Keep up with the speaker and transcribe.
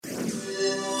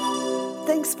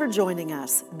Thanks for joining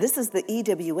us. This is the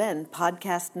EWN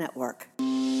Podcast Network.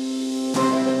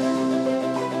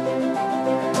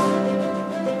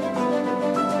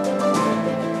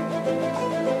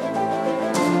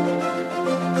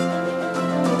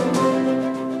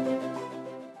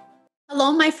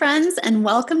 Hello, my friends, and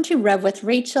welcome to Rev with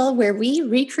Rachel, where we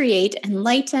recreate,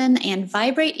 enlighten, and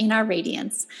vibrate in our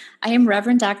radiance. I am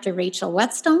Reverend Dr. Rachel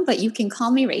Whetstone, but you can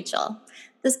call me Rachel.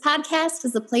 This podcast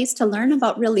is a place to learn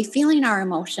about really feeling our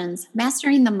emotions,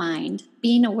 mastering the mind,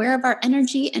 being aware of our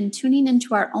energy, and tuning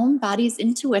into our own body's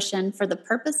intuition for the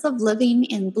purpose of living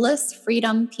in bliss,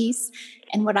 freedom, peace,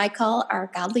 and what I call our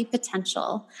godly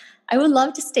potential. I would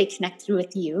love to stay connected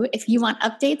with you. If you want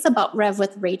updates about Rev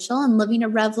with Rachel and living a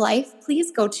Rev life,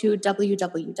 please go to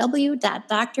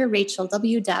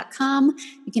www.drrachelw.com.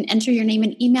 You can enter your name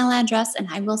and email address, and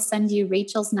I will send you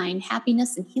Rachel's 9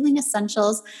 happiness and healing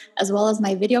essentials, as well as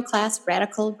my video class,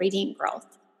 Radical Radiant Growth.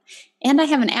 And I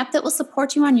have an app that will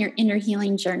support you on your inner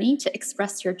healing journey to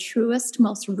express your truest,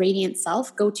 most radiant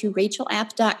self. Go to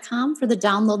rachelapp.com for the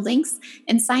download links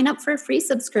and sign up for a free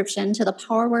subscription to the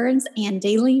Power Words and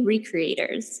Daily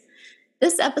Recreators.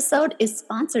 This episode is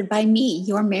sponsored by me,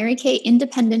 your Mary Kay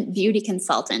Independent Beauty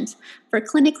Consultant, for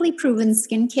clinically proven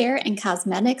skincare and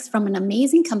cosmetics from an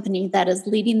amazing company that is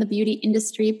leading the beauty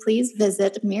industry. Please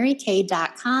visit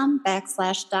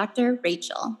marykay.com/Dr.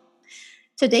 Rachel.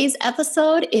 Today's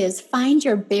episode is Find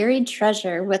Your Buried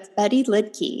Treasure with Betty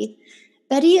Liedtke.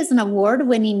 Betty is an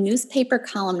award-winning newspaper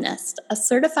columnist, a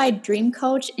certified dream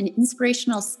coach and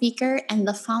inspirational speaker, and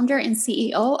the founder and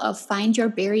CEO of Find Your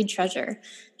Buried Treasure.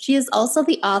 She is also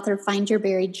the author of Find Your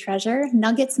Buried Treasure,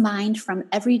 Nuggets Mined from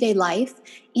Everyday Life,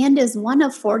 and is one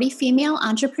of 40 female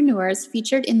entrepreneurs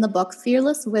featured in the book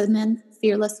Fearless Women,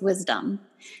 Fearless Wisdom.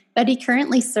 Betty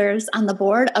currently serves on the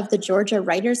board of the Georgia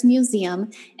Writers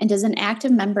Museum and is an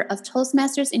active member of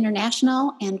Toastmasters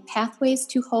International and Pathways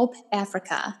to Hope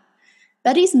Africa.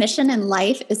 Betty's mission in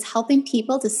life is helping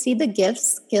people to see the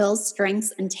gifts, skills,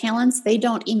 strengths, and talents they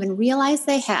don't even realize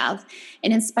they have,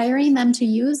 and inspiring them to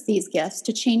use these gifts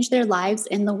to change their lives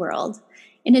in the world.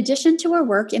 In addition to her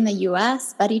work in the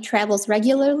U.S., Betty travels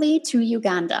regularly to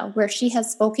Uganda, where she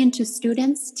has spoken to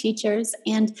students, teachers,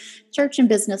 and church and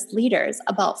business leaders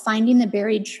about finding the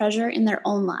buried treasure in their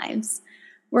own lives.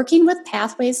 Working with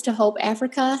Pathways to Hope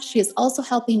Africa, she is also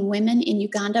helping women in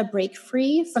Uganda break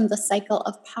free from the cycle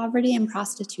of poverty and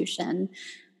prostitution.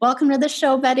 Welcome to the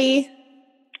show, Betty.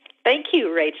 Thank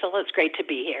you, Rachel. It's great to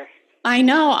be here. I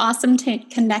know. Awesome to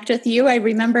connect with you. I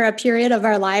remember a period of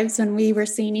our lives when we were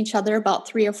seeing each other about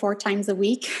 3 or 4 times a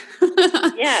week.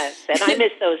 Yes, and I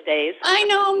miss those days. I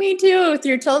know, me too.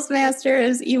 Through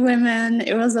Toastmasters, eWomen,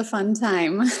 it was a fun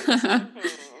time.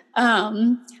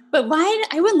 But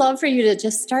I would love for you to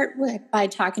just start by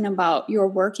talking about your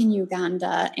work in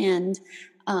Uganda and,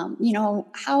 how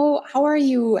are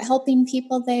you helping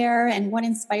people there and what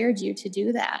inspired you to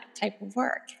do that type of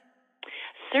work?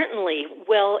 Certainly.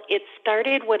 Well, it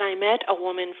started when I met a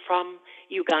woman from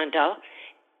Uganda,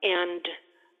 and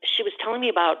she was telling me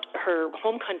about her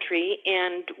home country,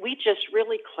 and we just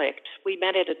really clicked. We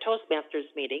met at a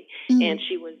Toastmasters meeting, and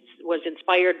she was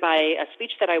inspired by a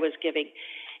speech that I was giving.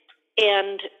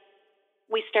 And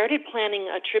we started planning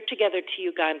a trip together to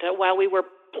Uganda. While we were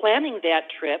planning that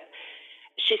trip,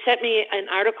 she sent me an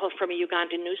article from a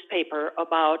Ugandan newspaper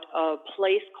about a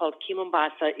place called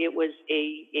Kimombasa. It was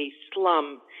a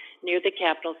slum near the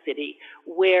capital city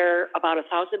where about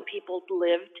 1,000 people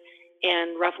lived,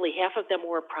 and roughly half of them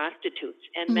were prostitutes.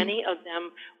 And many of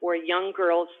them were young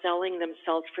girls selling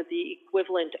themselves for the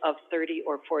equivalent of 30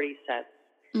 or 40 cents.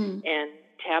 And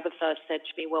Tabitha said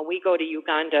to me, well, we go to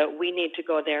Uganda. We need to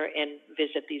go there and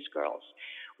visit these girls.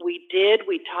 We did.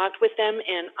 We talked with them,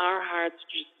 and our hearts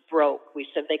just broke. We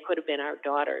said they could have been our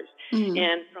daughters.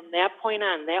 And from that point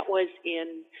on, that was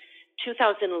in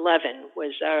 2011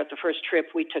 was the first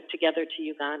trip we took together to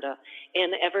Uganda.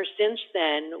 And ever since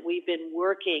then, we've been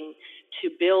working to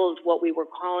build what we were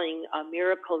calling a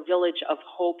miracle village of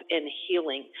hope and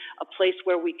healing, a place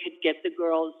where we could get the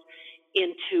girls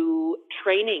into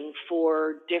training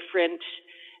for different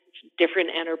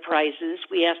enterprises.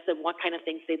 We asked them what kind of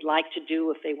things they'd like to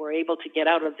do if they were able to get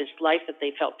out of this life that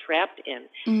they felt trapped in.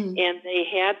 And they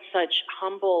had such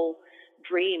humble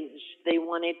dreams. They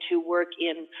wanted to work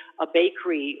in a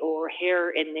bakery or hair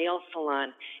and nail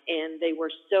salon, and they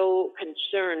were so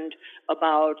concerned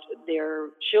about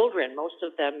their children. Most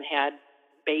of them had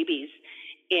babies,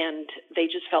 and they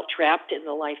just felt trapped in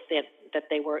the life that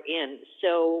they were in.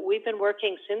 So we've been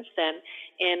working since then,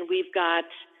 and we've got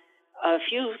a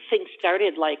few things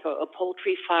started, like a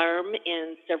poultry farm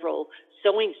and several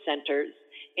sewing centers,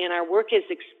 and our work has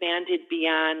expanded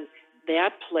beyond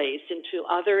that place into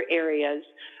other areas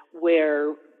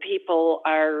where people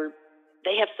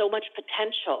they have so much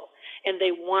potential and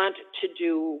they want to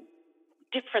do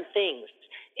different things,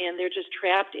 and they're just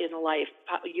trapped in life.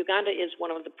 Uganda is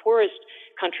one of the poorest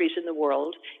countries in the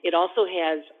world. It also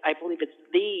has, I believe it's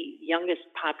the youngest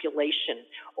population.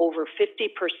 Over 50%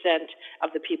 of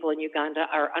the people in Uganda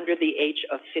are under the age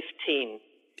of 15.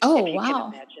 Oh, if you wow.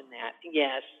 can imagine that.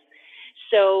 Yes.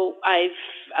 So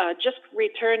I've just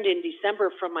returned in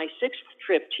December from my 6th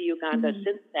trip to Uganda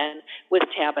since then with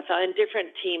Tabitha and different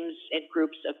teams and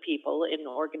groups of people in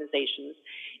organizations.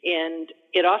 And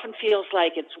it often feels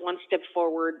like it's one step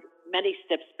forward, many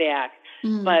steps back.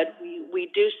 But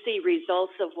we do see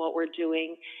results of what we're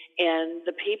doing. And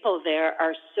the people there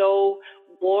are so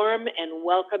warm and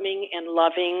welcoming and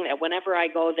loving. Whenever I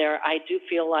go there, I do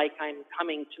feel like I'm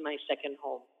coming to my second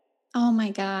home. Oh my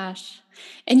gosh.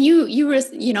 And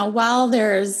you know, while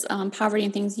there's poverty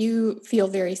and things, you feel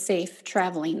very safe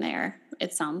traveling there,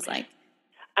 it sounds like.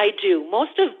 I do.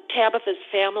 Most of Tabitha's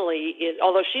family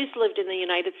although she's lived in the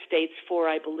United States for,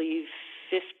 I believe,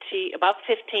 about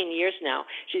 15 years now.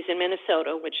 She's in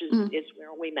Minnesota, which is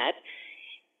where we met.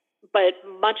 But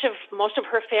most of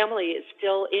her family is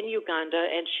still in Uganda,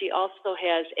 and she also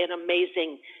has an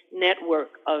amazing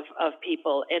network of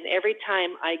people. And every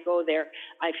time I go there,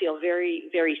 I feel very,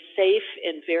 very safe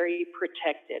and very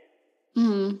protected.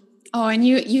 Oh, and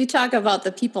you talk about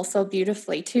the people so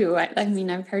beautifully too. I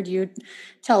mean, I've heard you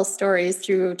tell stories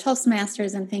through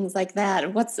Toastmasters and things like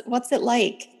that. What's it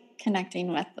like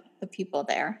connecting with the people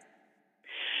there?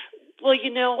 Well,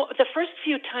 you know, the first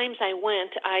few times I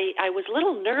went, I was a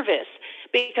little nervous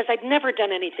because I'd never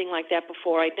done anything like that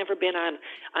before. I'd never been on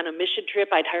a mission trip.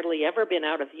 I'd hardly ever been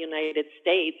out of the United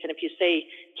States. And if you say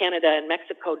Canada and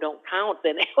Mexico don't count,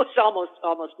 then it was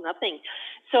almost nothing.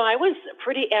 So I was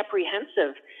pretty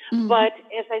apprehensive. But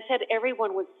as I said,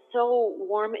 everyone was so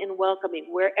warm and welcoming.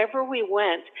 Wherever we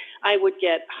went, I would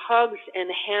get hugs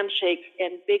and handshakes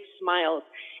and big smiles.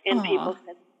 And people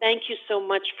said, "Thank you so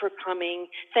much for coming.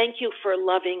 Thank you for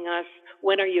loving us.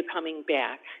 When are you coming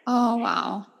back?" Oh,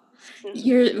 wow.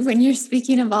 When you're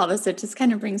speaking of all this, it just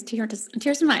kind of brings tears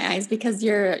to my eyes because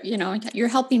you're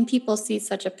helping people see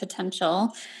such a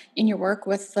potential in your work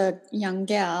with the young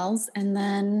gals. And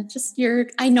then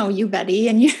I know you, Betty,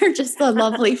 and you're just a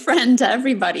lovely friend to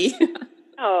everybody.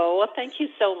 Oh, well, thank you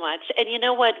so much. And you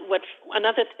know what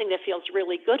another thing that feels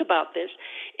really good about this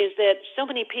is that so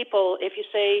many people, if you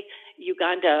say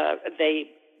Uganda,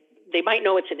 they might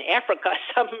know it's in Africa.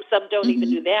 Some don't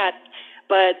even do that.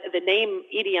 But the name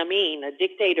Idi Amin, a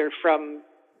dictator from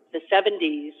the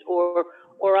 70s,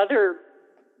 or other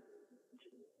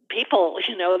people,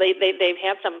 you know, they've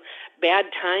had some bad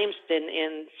times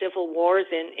in civil wars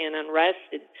and unrest,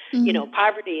 and, you know,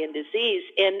 poverty and disease,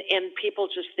 and people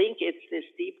just think it's this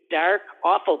deep, dark,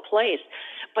 awful place,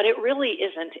 but it really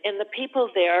isn't. And the people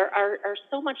there are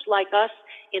so much like us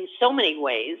in so many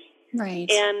ways.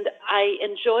 Right. And I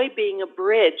enjoy being a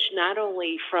bridge, not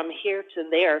only from here to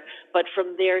there, but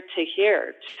from there to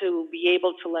here, to be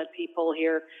able to let people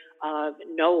here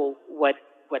know what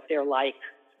they're like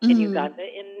in Uganda,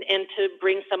 and to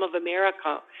bring some of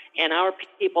America and our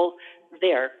people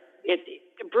there.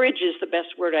 Bridge is the best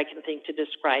word I can think to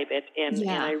describe it, and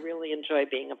I really enjoy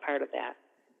being a part of that.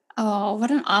 Oh, what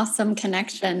an awesome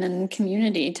connection and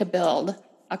community to build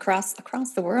across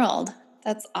the world.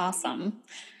 That's awesome.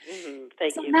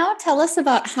 Thank you. Now tell us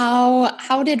about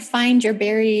how did Find Your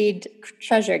Buried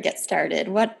Treasure get started?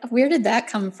 Where did that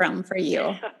come from for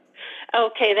you?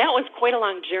 Okay, that was quite a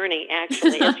long journey,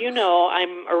 actually. As you know,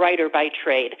 I'm a writer by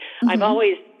trade. I've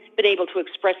always been able to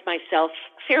express myself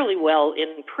fairly well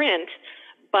in print,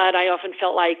 but I often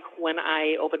felt like when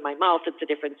I open my mouth, it's a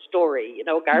different story. You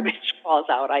know, garbage falls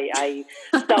out. I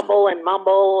stumble and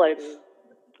mumble and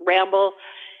ramble.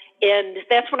 And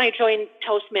that's when I joined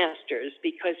Toastmasters,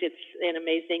 because it's an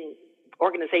amazing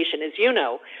organization, as you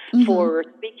know, for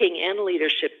speaking and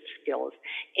leadership skills.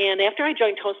 And after I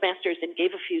joined Toastmasters and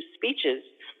gave a few speeches,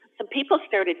 some people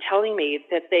started telling me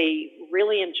that they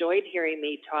really enjoyed hearing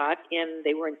me talk and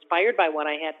they were inspired by what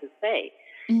I had to say.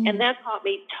 And that caught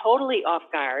me totally off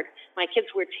guard. My kids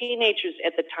were teenagers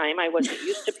at the time. I wasn't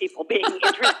used to people being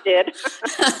interested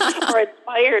or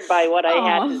inspired by what I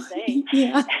had to say.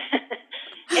 Yeah.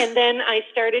 And then I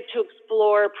started to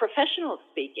explore professional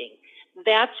speaking.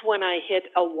 That's when I hit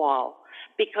a wall,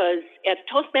 because at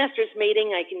Toastmasters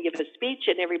meeting, I can give a speech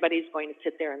and everybody's going to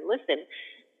sit there and listen.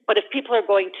 But if people are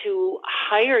going to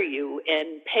hire you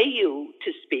and pay you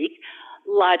to speak,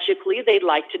 logically, they'd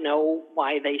like to know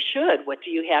why they should. What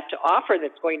do you have to offer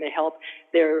that's going to help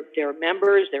their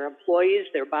members, their employees,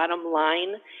 their bottom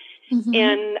line? Mm-hmm.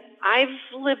 And I've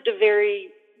lived a very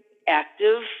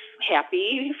active,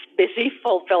 happy, busy,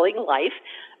 fulfilling life.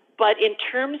 But in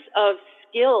terms of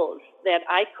skills that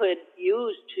I could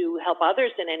use to help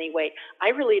others in any way, I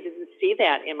really didn't see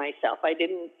that in myself. I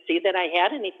didn't see that I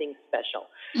had anything special.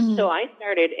 Mm-hmm. So I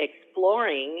started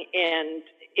exploring, and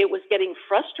it was getting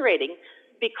frustrating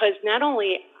because not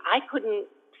only I couldn't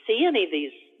see any of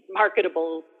these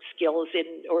marketable skills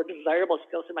or desirable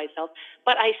skills in myself,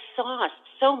 but I saw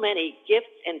so many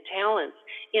gifts and talents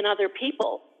in other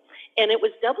people. And it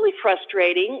was doubly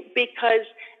frustrating because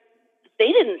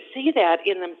they didn't see that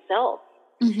in themselves.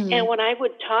 Mm-hmm. And when I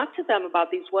would talk to them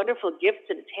about these wonderful gifts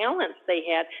and talents they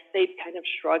had, they'd kind of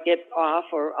shrug it off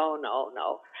or, oh,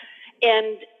 no.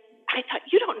 And I thought,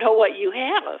 you don't know what you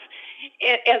have,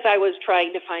 as I was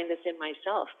trying to find this in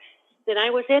myself. Then I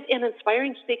was at an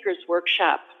Inspiring Speakers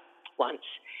workshop once,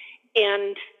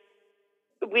 and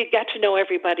we got to know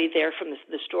everybody there from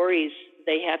the stories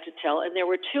they had to tell. And there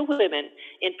were two women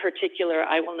in particular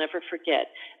I will never forget.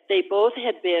 They both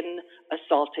had been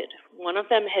assaulted. One of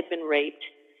them had been raped,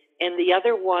 and the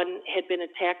other one had been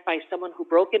attacked by someone who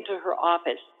broke into her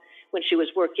office when she was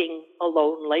working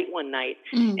alone late one night.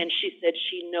 Mm. And she said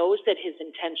she knows that his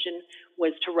intention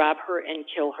was to rob her and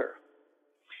kill her.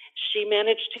 She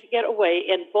managed to get away,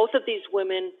 and both of these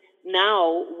women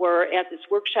now were at this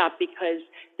workshop because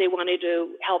they wanted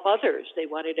to help others. They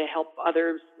wanted to help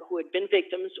others who had been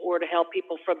victims or to help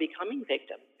people from becoming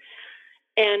victims.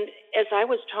 And as I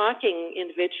was talking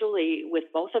individually with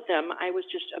both of them, I was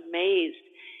just amazed.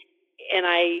 And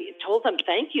I told them,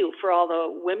 thank you for all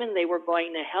the women they were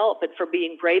going to help and for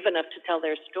being brave enough to tell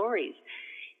their stories.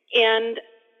 And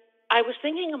I was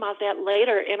thinking about that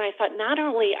later, and I thought, not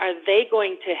only are they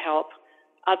going to help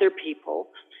other people,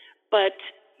 but,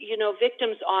 you know,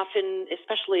 victims often,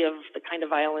 especially of the kind of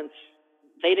violence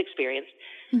they'd experienced,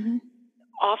 Mm-hmm.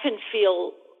 often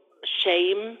feel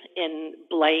shame and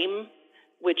blame,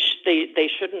 which they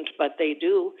shouldn't, but they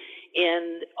do.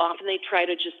 And often they try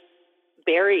to just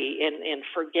bury and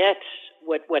forget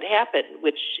what happened,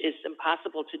 which is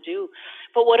impossible to do.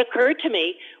 But what occurred to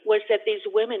me was that these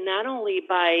women, not only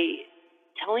by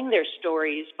telling their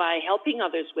stories, by helping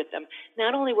others with them,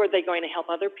 not only were they going to help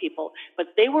other people, but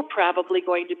they were probably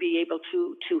going to be able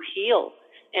to heal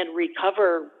and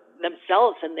recover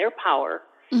themselves and their power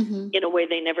Mm-hmm. in a way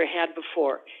they never had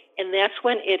before. And that's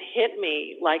when it hit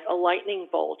me like a lightning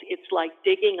bolt. It's like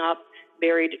digging up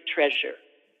buried treasure.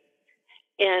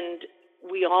 And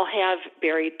we all have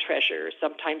buried treasure.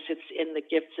 Sometimes it's in the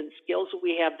gifts and skills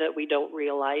we have that we don't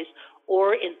realize,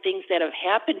 or in things that have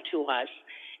happened to us.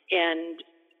 And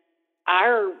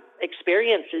our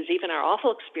experiences, even our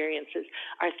awful experiences,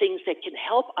 are things that can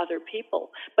help other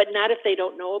people, but not if they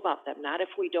don't know about them, not if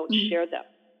we don't Mm-hmm. share them.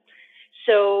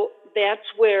 So that's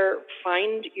where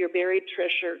Find Your Buried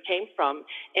Treasure came from,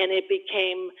 and it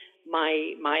became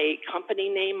my company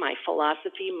name, my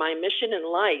philosophy, my mission in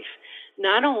life,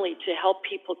 not only to help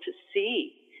people to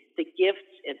see the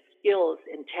gifts and skills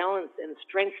and talents and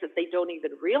strengths that they don't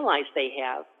even realize they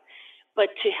have, but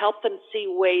to help them see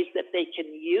ways that they can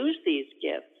use these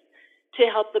gifts to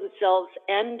help themselves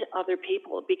and other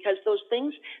people, because those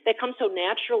things that come so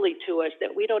naturally to us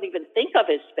that we don't even think of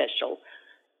as special,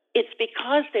 it's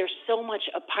because they're so much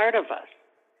a part of us.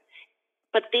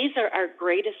 But these are our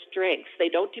greatest strengths. They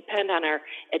don't depend on our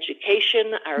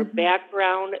education, our Mm-hmm.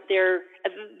 background.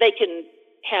 They can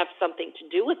have something to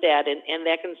do with that, and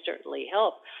that can certainly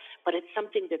help. But it's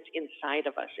something that's inside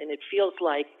of us, and it feels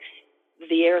like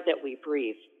the air that we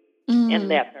breathe. Mm.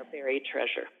 And that's our buried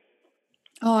treasure.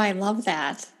 Oh, I love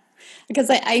that. Because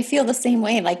I feel the same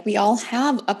way. Like we all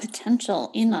have a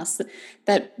potential in us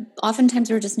that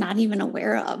oftentimes we're just not even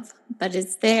aware of, but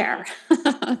it's there.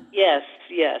 Yes.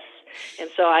 And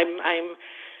so I'm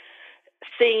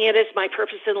seeing it as my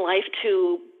purpose in life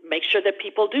to make sure that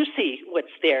people do see what's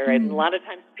there. Mm. And a lot of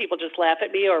times people just laugh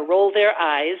at me or roll their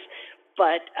eyes,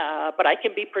 but I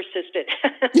can be persistent.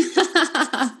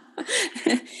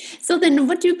 So then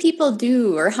what do people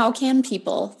do, or how can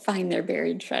people find their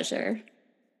buried treasure?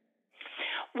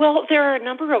 Well, there are a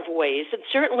number of ways, and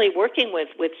certainly working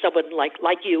with someone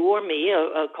like you or me,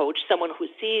 a coach, someone who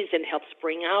sees and helps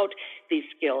bring out these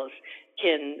skills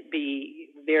can be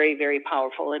very, very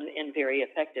powerful and very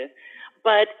effective.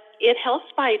 But it helps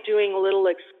by doing a little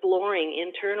exploring,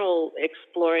 internal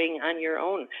exploring on your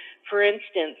own. For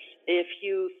instance, if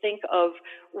you think of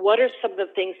what are some of the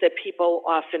things that people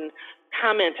often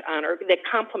comment on or that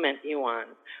compliment you on,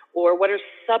 or what are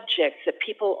subjects that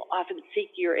people often seek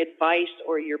your advice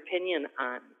or your opinion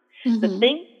on, Mm-hmm. the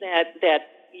things that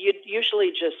you usually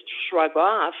just shrug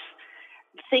off,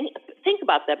 think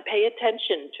about them. Pay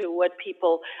attention to what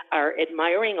people are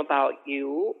admiring about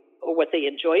you or what they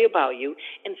enjoy about you,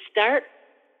 and start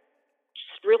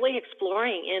just really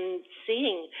exploring and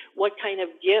seeing what kind of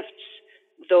gifts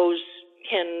those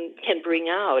can bring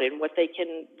out and what they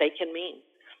can mean.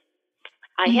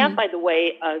 I have, by the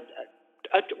way,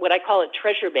 what I call a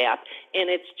treasure map, and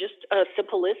it's just a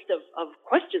simple list of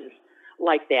questions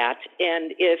like that.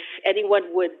 And if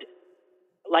anyone would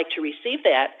like to receive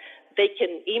that, they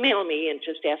can email me and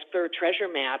just ask for a treasure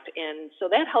map. And so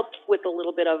that helps with a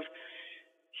little bit of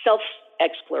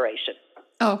self-exploration.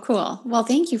 Oh, cool. Well,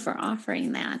 thank you for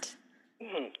offering that.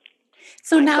 Mm-hmm.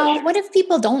 So My now, pleasure. what if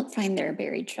people don't find their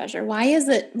buried treasure? Why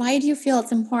do you feel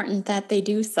it's important that they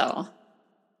do so?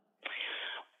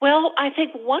 Well, I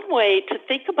think one way to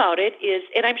think about it is,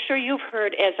 and I'm sure you've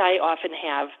heard, as I often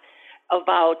have,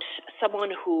 about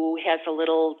someone who has a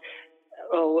little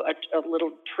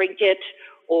trinket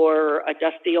or a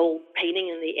dusty old painting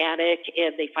in the attic,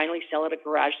 and they finally sell at a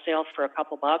garage sale for a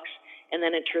couple bucks, and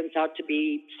then it turns out to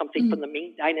be something from the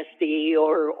Ming Dynasty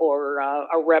or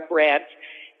a Rembrandt,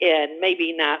 and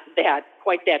maybe not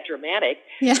quite that dramatic,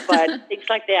 but things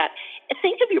like that.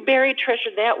 Think of your buried treasure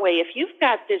that way. If you've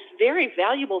got this very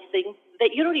valuable thing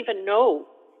that you don't even know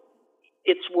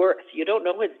its worth, you don't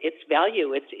know its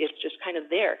value, it's just kind of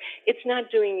there. It's not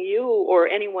doing you or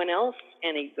anyone else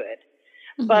any good.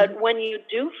 Mm-hmm. But when you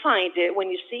do find it, when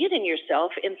you see it in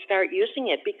yourself and start using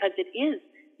it, because it is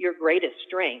your greatest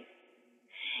strength,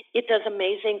 it does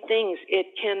amazing things. It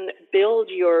can build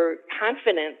your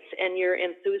confidence and your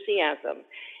enthusiasm,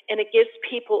 and it gives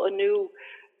people a new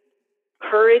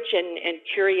courage and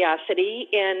curiosity,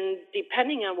 and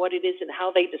depending on what it is and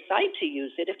how they decide to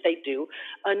use it, if they do,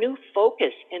 a new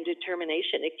focus and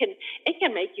determination. It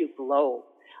can make you glow.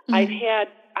 Mm-hmm.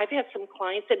 I've had some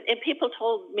clients, and people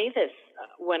told me this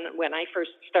when I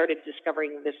first started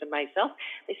discovering this in myself.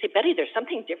 They say, Betty, there's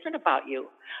something different about you.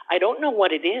 I don't know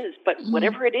what it is, but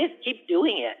whatever it is, keep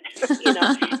doing it.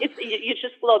 You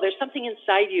just glow. There's something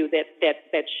inside you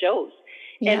that shows.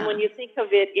 Yeah. And when you think of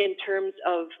it in terms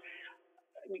of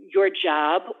your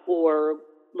job or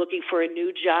looking for a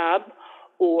new job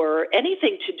or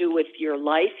anything to do with your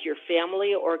life, your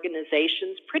family,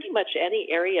 organizations, pretty much any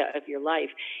area of your life,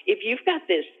 if you've got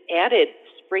this added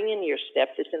spring in your step,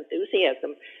 this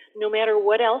enthusiasm, no matter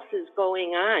what else is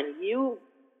going on, you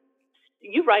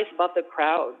rise above the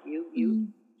crowd. You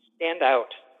stand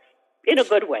out in a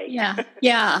good way. Yeah.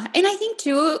 Yeah. And I think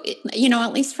too,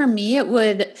 at least for me,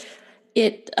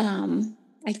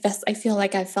 I feel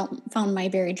like I found my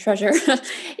buried treasure.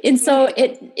 And so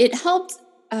it helped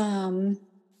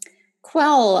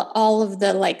quell all of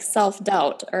the like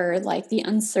self-doubt or like the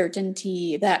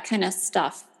uncertainty, that kind of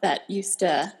stuff that used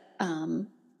to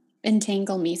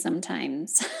entangle me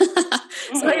sometimes.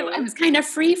 So I was kind of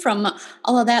free from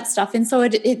all of that stuff. And so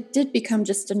it did become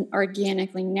just an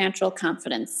organically natural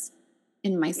confidence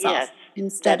in myself. Yes.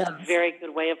 That's a very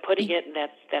good way of putting it, and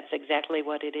that's exactly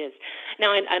what it is.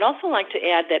 Now, I'd also like to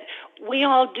add that we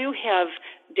all do have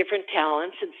different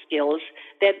talents and skills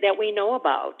that we know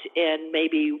about, and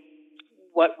maybe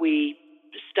what we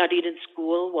studied in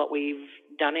school, what we've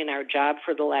done in our job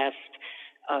for the last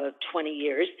 20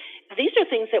 years. These are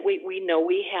things that we know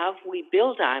we have, we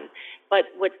build on, but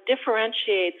what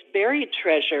differentiates buried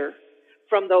treasure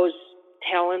from those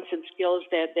talents and skills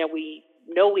that we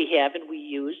know we have and we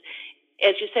use,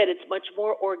 as you said, it's much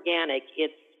more organic.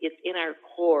 It's in our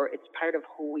core. It's part of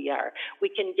who we are. We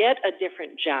can get a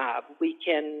different job. We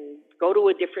can go to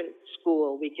a different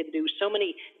school. We can do so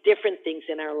many different things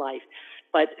in our life.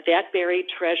 But that buried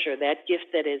treasure, that gift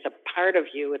that is a part of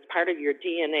you, it's part of your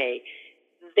DNA,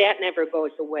 that never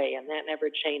goes away and that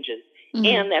never changes. Mm-hmm.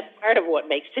 And that's part of what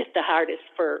makes it the hardest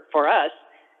for us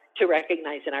to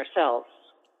recognize in ourselves.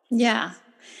 Yeah.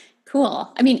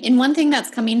 Cool. I mean, and one thing that's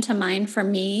coming to mind for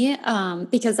me,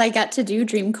 because I got to do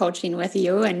dream coaching with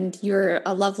you, and you're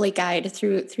a lovely guide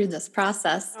through this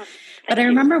process. But I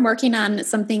remember working on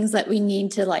some things that we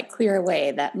need to like clear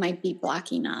away that might be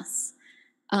blocking us.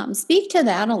 Speak to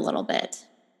that a little bit.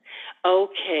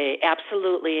 Okay,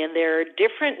 absolutely. And there are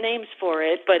different names for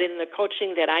it, but in the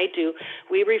coaching that I do,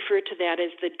 we refer to that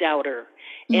as the doubter.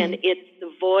 Mm-hmm. And it's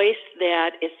the voice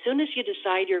that as soon as you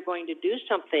decide you're going to do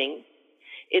something,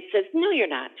 it says, no, you're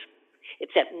not.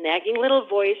 It's that nagging little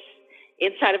voice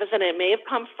inside of us, and it may have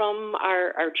come from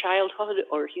our childhood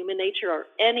or human nature or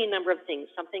any number of things,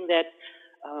 something that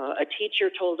a teacher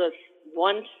told us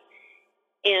once,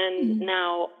 and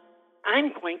now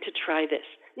I'm going to try this.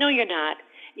 No, you're not.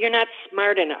 You're not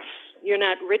smart enough. You're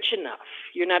not rich enough.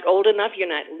 You're not old enough. You're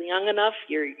not young enough.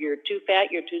 You're too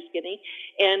fat. You're too skinny.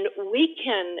 And we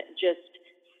can just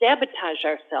sabotage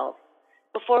ourselves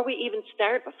before we even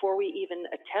start, before we even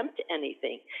attempt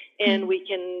anything. And we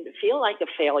can feel like a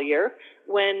failure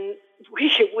when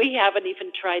we haven't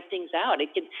even tried things out.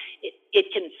 It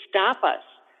can stop us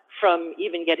from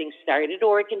even getting started,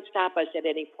 or it can stop us at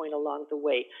any point along the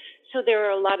way. So there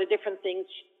are a lot of different things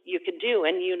you can do,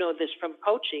 and you know this from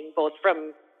coaching, both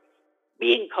from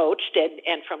being coached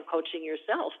and from coaching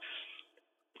yourself,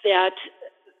 that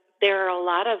there are a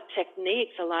lot of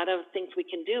techniques, a lot of things we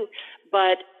can do,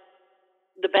 but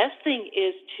the best thing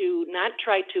is to not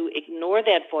try to ignore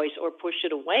that voice or push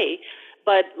it away,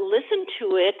 but listen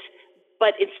to it,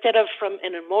 but instead of from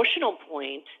an emotional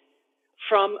point,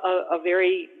 from a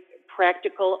very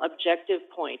practical, objective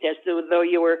point, as though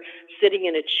you were sitting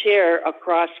in a chair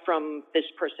across from this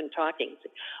person talking.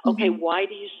 Okay, why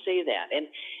do you say that? And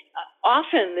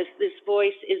often this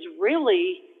voice is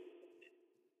really,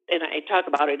 and I talk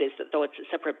about it as though it's a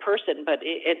separate person, but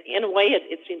in a way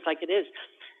it seems like it is,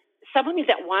 someone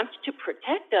that wants to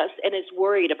protect us and is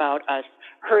worried about us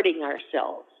hurting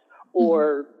ourselves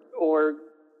or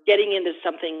getting into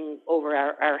something over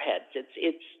our heads.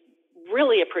 It's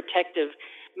really a protective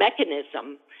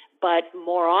mechanism, but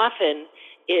more often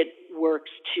it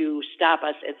works to stop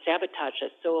us and sabotage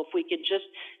us. So if we can just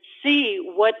see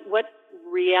what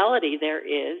reality there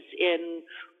is and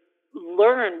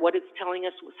learn what it's telling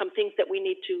us, some things that we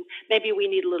need to, maybe we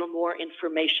need a little more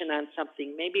information on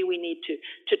something, maybe we need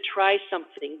to try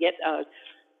something, get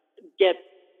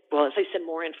well, as I said,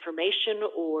 more information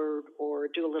or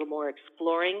do a little more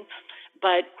exploring.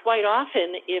 But quite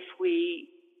often, if we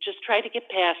just try to get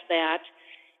past that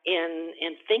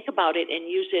and think about it and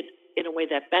use it in a way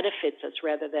that benefits us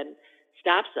rather than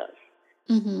stops us,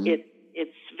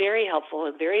 it's very helpful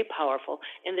and very powerful.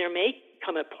 And there may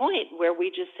come a point where we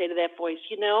just say to that voice,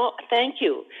 thank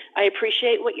you. I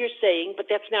appreciate what you're saying, but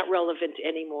that's not relevant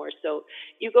anymore. So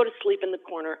you go to sleep in the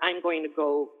corner. I'm going to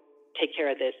go take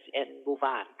care of this and move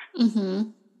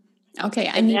on. Okay,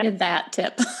 I needed that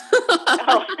tip.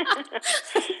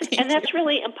 And that's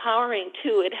really empowering,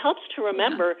 too. It helps to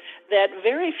remember that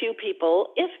very few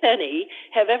people, if any,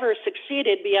 have ever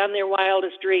succeeded beyond their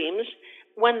wildest dreams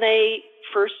when they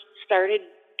first started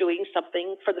doing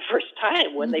something for the first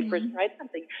time, when they first tried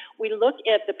something. We look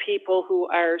at the people who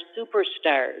are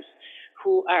superstars,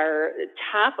 who are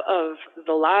top of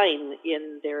the line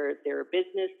in their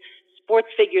business. Sports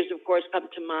figures, of course, come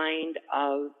to mind,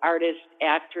 artists,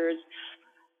 actors.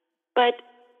 But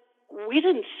we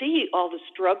didn't see all the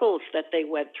struggles that they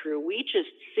went through. We just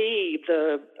see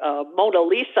the Mona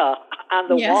Lisa on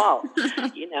the wall,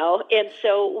 And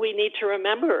so we need to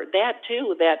remember that,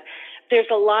 too, that there's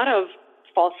a lot of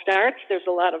false starts, there's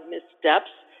a lot of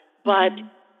missteps, but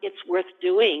it's worth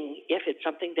doing if it's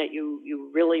something that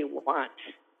you really want.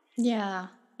 Yeah.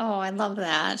 Oh, I love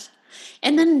that.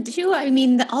 And then too, I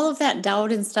mean, all of that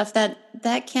doubt and stuff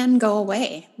that can go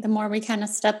away. The more we kind of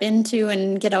step into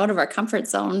and get out of our comfort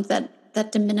zone,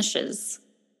 that diminishes.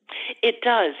 It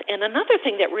does. And another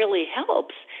thing that really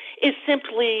helps is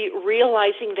simply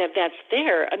realizing that that's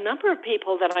there. A number of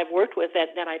people that I've worked with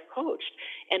that I've coached,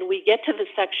 and we get to the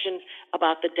section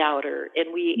about the doubter,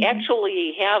 and we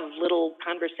actually have little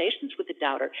conversations with the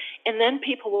doubter. And then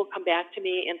people will come back to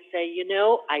me and say,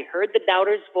 I heard the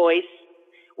doubter's voice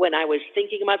when I was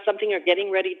thinking about something or getting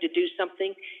ready to do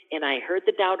something, and I heard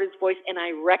the doubter's voice, and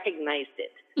I recognized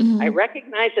it. I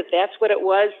recognized that that's what it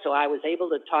was, so I was able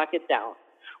to talk it down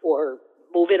or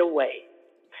move it away.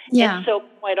 Yeah. And so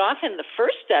quite often the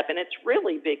first step, and it's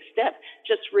really big step,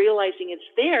 just realizing it's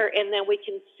there, and then we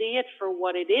can see it for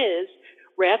what it is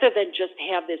rather than just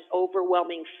have this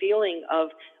overwhelming feeling of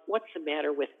what's the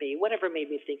matter with me? Whatever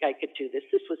made me think I could do this?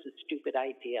 This was a stupid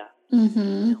idea.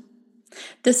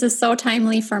 This is so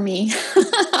timely for me.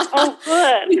 Oh,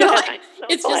 good.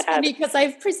 It's just funny because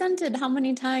I've presented how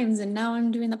many times, and now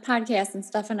I'm doing the podcast and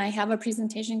stuff, and I have a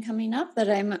presentation coming up that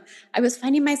I was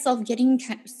finding myself getting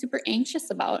super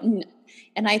anxious about, and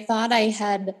I thought I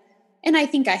had, and I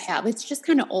think I have. It's just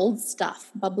kind of old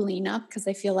stuff bubbling up because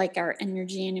I feel like our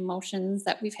energy and emotions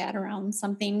that we've had around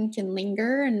something can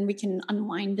linger, and we can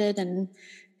unwind it and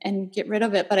get rid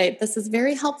of it. But this is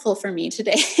very helpful for me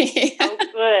today. Oh,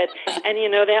 good. And,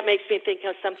 that makes me think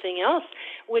of something else,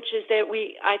 which is that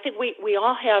I think we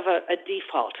all have a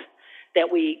default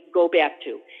that we go back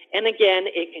to. And again,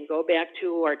 it can go back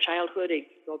to our childhood. It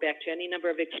can go back to any number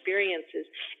of experiences.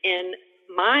 And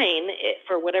mine,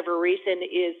 for whatever reason,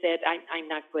 is that I'm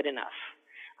not good enough.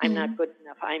 I'm not good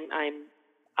enough. I'm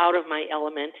out of my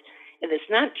element. And it's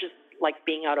not just like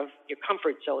being out of your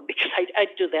comfort zone, because I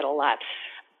do that a lot.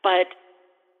 But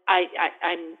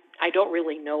I don't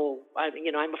really know.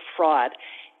 I'm a fraud,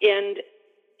 and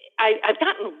I've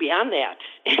gotten beyond that,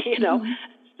 Mm-hmm.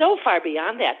 so far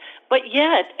beyond that. But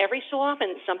yet, every so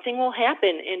often, something will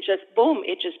happen and just, boom,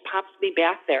 it just pops me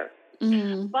back there.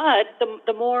 Mm-hmm. But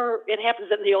the more it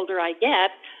happens and the older I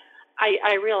get,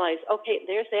 I realize, okay,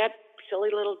 there's that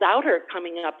silly little doubter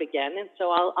coming up again. And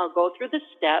so I'll go through the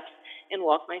steps and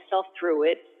walk myself through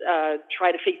it,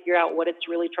 try to figure out what it's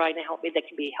really trying to help me that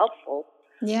can be helpful.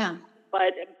 Yeah.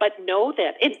 But know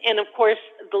that, and of course,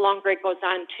 the longer it goes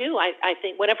on too, I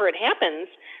think whenever it happens,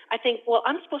 I think, well,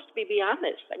 I'm supposed to be beyond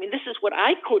this. I mean, this is what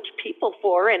I coach people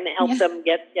for and help them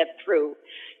get through.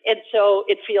 And so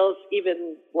it feels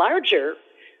even larger.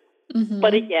 Mm-hmm.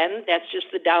 But again, that's just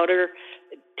the doubter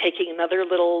taking another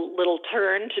little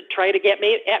turn to try to get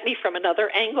at me from another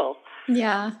angle.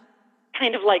 Yeah.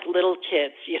 Kind of like little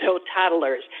kids,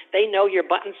 toddlers. They know your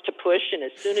buttons to push, and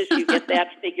as soon as you get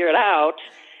that figured out,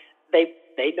 they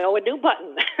know a new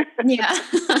button. Yeah.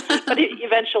 But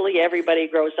eventually everybody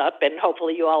grows up, and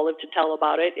hopefully you all live to tell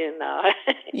about it, and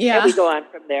Yeah. and we go on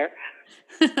from there.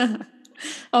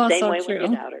 Oh, Same so way true.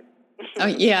 with your daughter. Oh,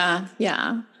 yeah.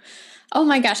 Yeah. Oh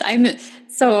my gosh.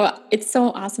 It's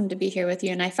so awesome to be here with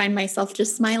you. And I find myself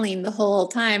just smiling the whole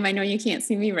time. I know you can't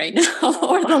see me right now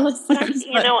or the listeners.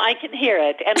 But I can hear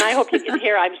it. And I hope you can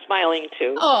hear I'm smiling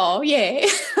too. Oh, yay.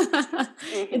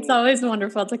 It's always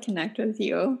wonderful to connect with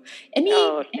you.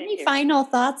 Any final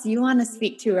thoughts you want to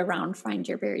speak to around Find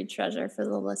Your Buried Treasure for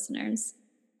the listeners?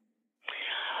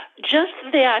 Just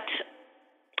that,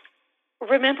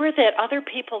 remember that other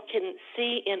people can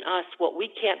see in us what we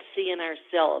can't see in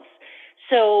ourselves.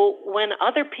 So when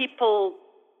other people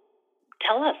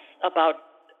tell us about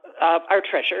our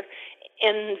treasure,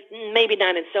 and maybe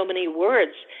not in so many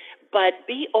words, but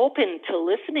be open to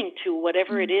listening to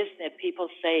whatever it is that people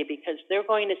say, because they're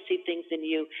going to see things in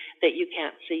you that you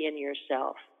can't see in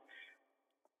yourself.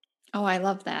 Oh, I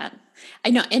love that.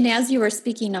 I know. And as you were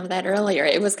speaking of that earlier,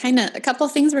 it was a couple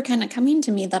of things were kind of coming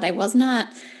to me that I was not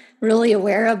really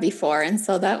aware of before. And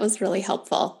so that was really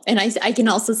helpful. And I can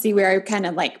also see where I kind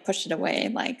of push it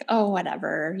away, oh,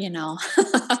 whatever,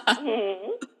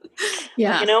 Mm-hmm.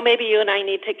 Yeah. Well, maybe you and I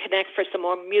need to connect for some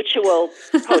more mutual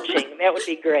coaching. That would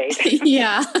be great.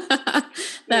 Yeah,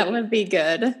 that would be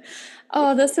good.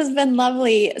 Oh, this has been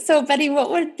lovely. So, Betty, what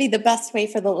would be the best way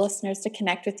for the listeners to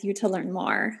connect with you to learn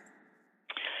more?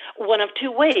 One of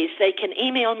two ways. They can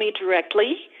email me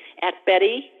directly at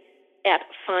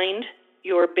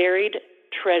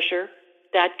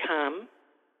betty@findyourburiedtreasure.com,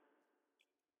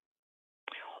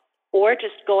 or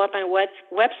just go on my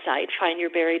website,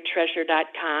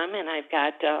 findyourburiedtreasure.com, and I've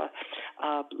got a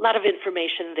lot of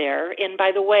information there. And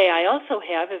by the way, I also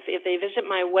have, if they visit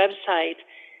my website,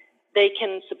 they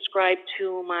can subscribe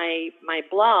to my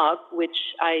blog, which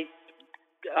I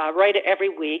write every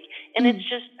week, and it's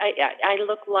just I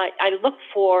look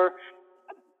for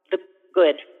the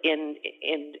good in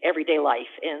everyday life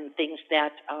and things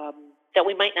that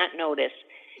we might not notice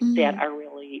that are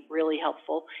really, really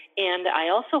helpful. And I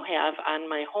also have on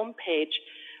my homepage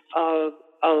a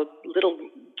little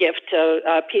gift,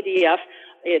 a PDF.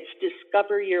 It's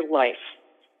Discover Your Life: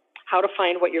 How to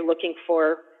Find What You're Looking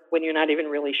For when you're not even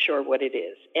really sure what it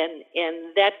is, and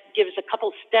that gives a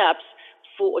couple steps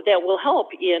that will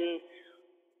help in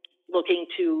looking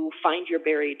to find your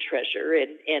buried treasure,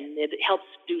 and it helps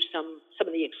do some of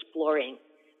the exploring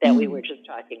that we were just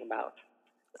talking about.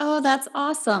 Oh, that's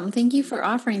awesome. Thank you for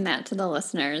offering that to the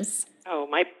listeners. Oh,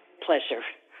 my pleasure.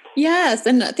 Yes,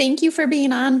 and thank you for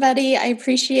being on, Betty. I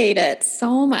appreciate it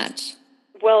so much.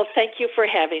 Well, thank you for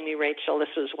having me, Rachel.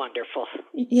 This was wonderful.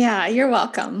 Yeah, you're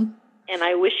welcome. And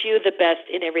I wish you the best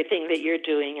in everything that you're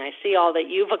doing. I see all that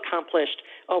you've accomplished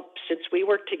since we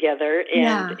worked together,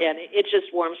 and it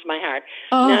just warms my heart.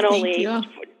 Oh, thank you.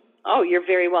 You're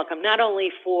very welcome. Not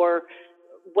only for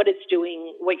what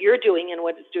you're doing and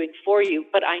what it's doing for you,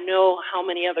 but I know how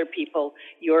many other people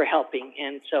you're helping,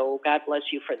 and so God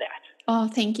bless you for that. Oh,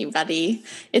 thank you, Betty.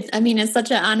 It's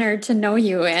such an honor to know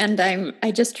you, and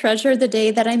I just treasure the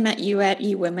day that I met you at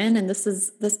eWomen, and this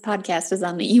podcast is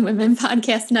on the eWomen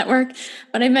Podcast Network,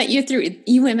 but I met you through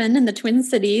eWomen in the Twin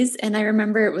Cities, and I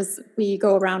remember we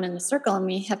go around in a circle and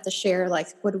we have to share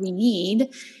what do we need.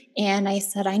 And I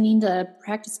said, I need to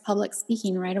practice public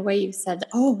speaking right away. You said,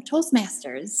 oh,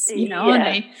 Toastmasters,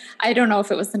 and I don't know if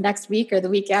it was the next week or the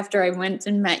week after, I went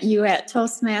and met you at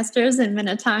Toastmasters in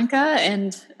Minnetonka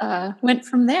and went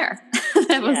from there.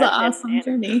 That was an awesome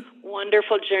journey.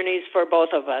 Wonderful journeys for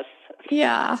both of us.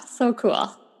 Yeah, so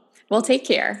cool. Well, take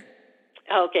care.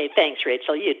 Okay, thanks,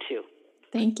 Rachel. You too.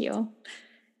 Thank you.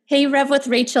 Hey, Rev with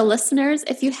Rachel listeners,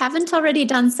 if you haven't already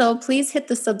done so, please hit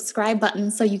the subscribe button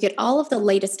so you get all of the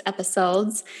latest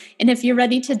episodes. And if you're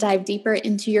ready to dive deeper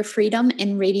into your freedom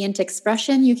and radiant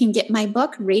expression, you can get my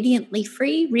book, Radiantly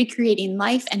Free, Recreating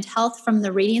Life and Health from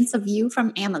the Radiance of You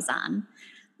from Amazon.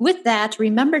 With that,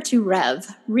 remember to rev,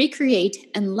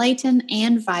 recreate, enlighten,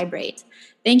 and vibrate.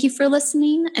 Thank you for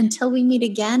listening. Until we meet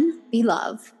again, be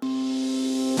love.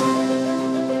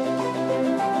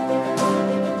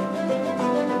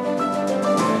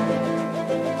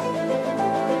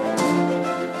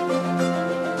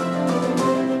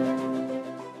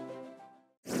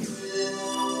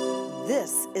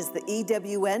 This is the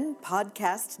EWN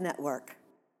Podcast Network.